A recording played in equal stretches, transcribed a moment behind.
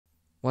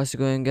What's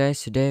going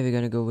guys? Today we're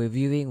gonna go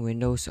reviewing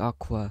Windows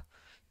Aqua.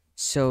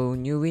 So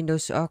new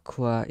Windows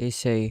Aqua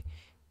is a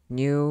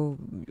new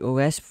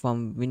OS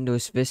from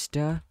Windows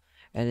Vista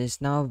and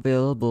it's now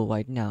available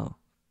right now.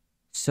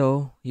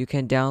 So you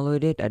can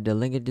download it at the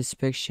link in the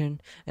description,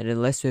 and then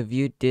let's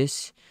review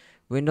this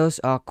Windows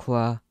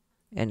Aqua,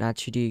 and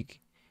actually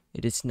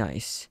it is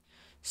nice.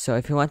 So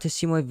if you want to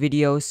see more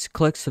videos,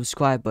 click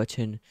subscribe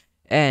button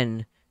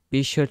and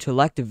be sure to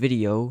like the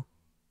video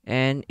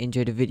and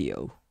enjoy the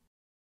video.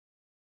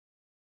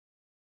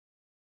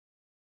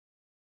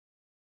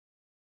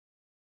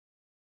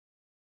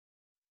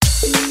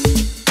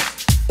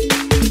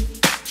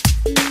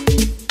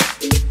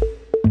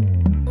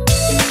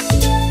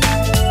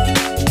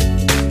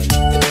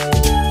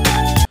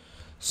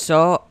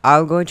 So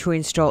I'm going to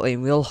install a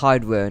real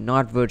hardware,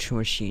 not virtual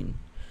machine.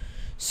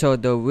 So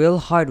the real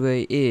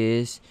hardware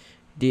is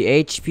the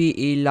HP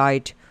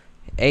Elite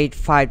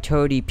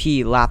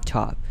 8530p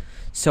laptop.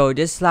 So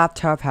this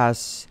laptop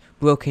has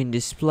broken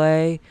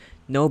display,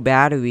 no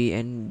battery,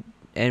 and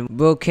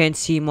broken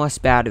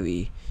CMOS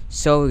battery.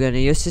 So we're gonna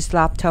use this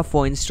laptop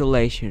for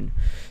installation.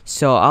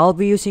 So I'll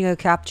be using a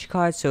capture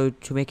card so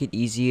to make it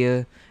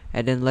easier,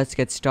 and then let's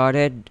get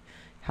started.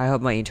 I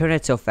hope my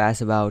internet's so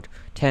fast, about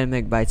 10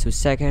 megabytes per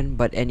second,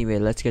 but anyway,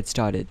 let's get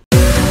started.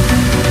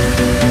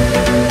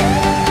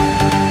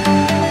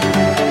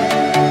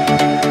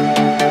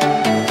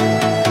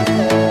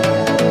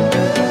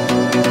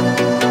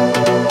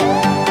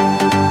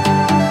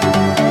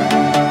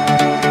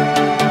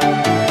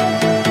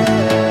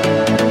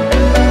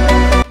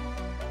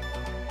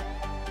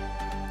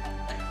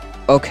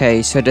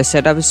 Okay, so the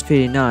setup is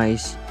pretty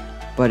nice,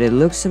 but it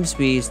looks seems to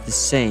be the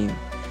same.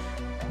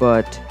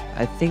 But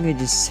I think we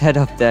just set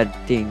up that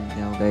thing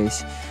now,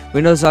 guys.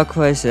 Windows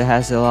Aqua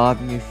has a lot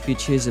of new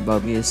features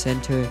about media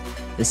center,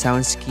 the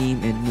sound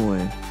scheme, and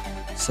more.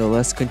 So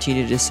let's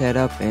continue the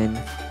setup and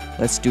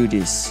let's do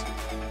this.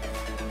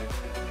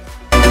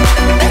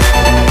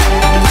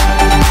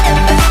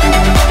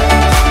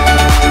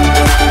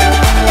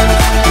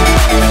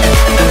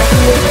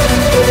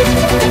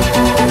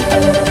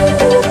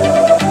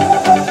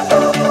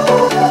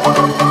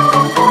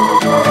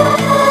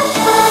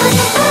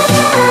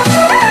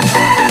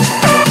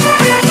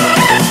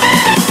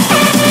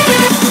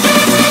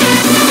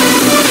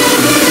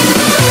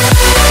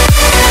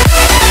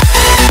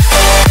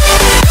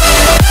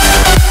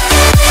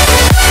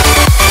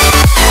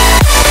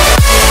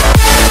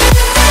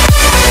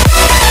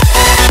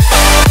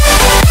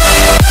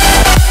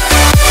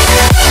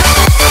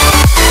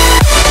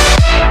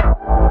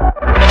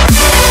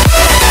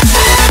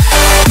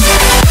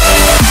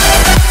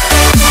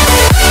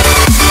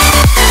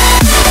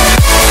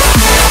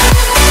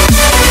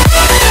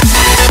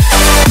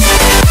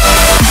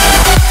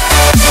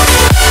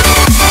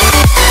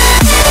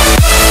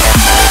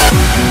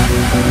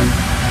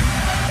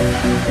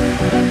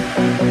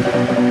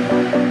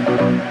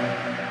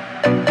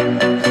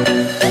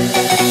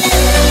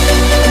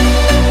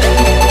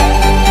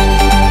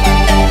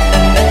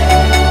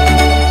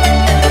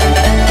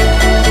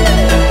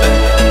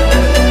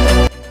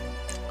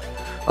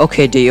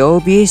 Okay, the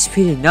OB is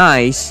pretty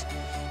nice,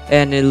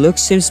 and it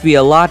seems to be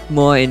a lot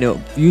more in the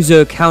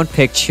user account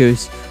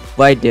pictures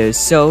right there.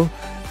 So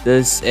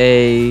there's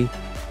the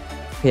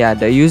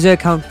user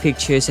account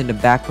pictures and the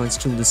background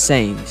still the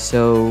same.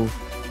 So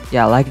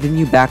yeah, I like the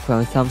new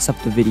background. Thumbs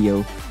up the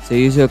video. So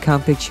user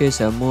account pictures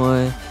are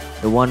more.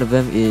 One of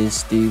them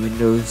is the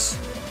Windows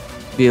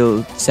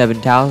Build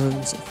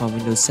 7000 from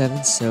Windows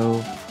 7.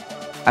 So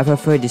I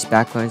prefer this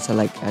background. So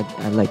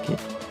I like it.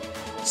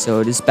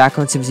 So this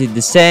background seems to be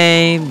the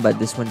same, but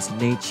this one's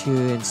nature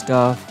and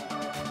stuff.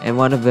 And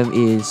one of them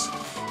is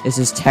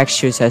this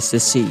textures as the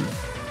sea.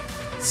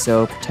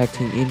 So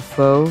protecting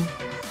info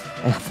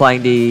and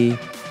applying the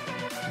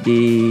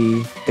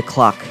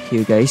clock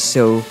here, guys.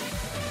 So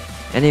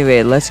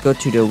anyway, let's go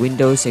to the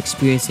Windows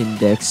Experience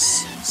Index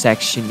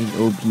section in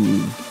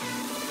OBE.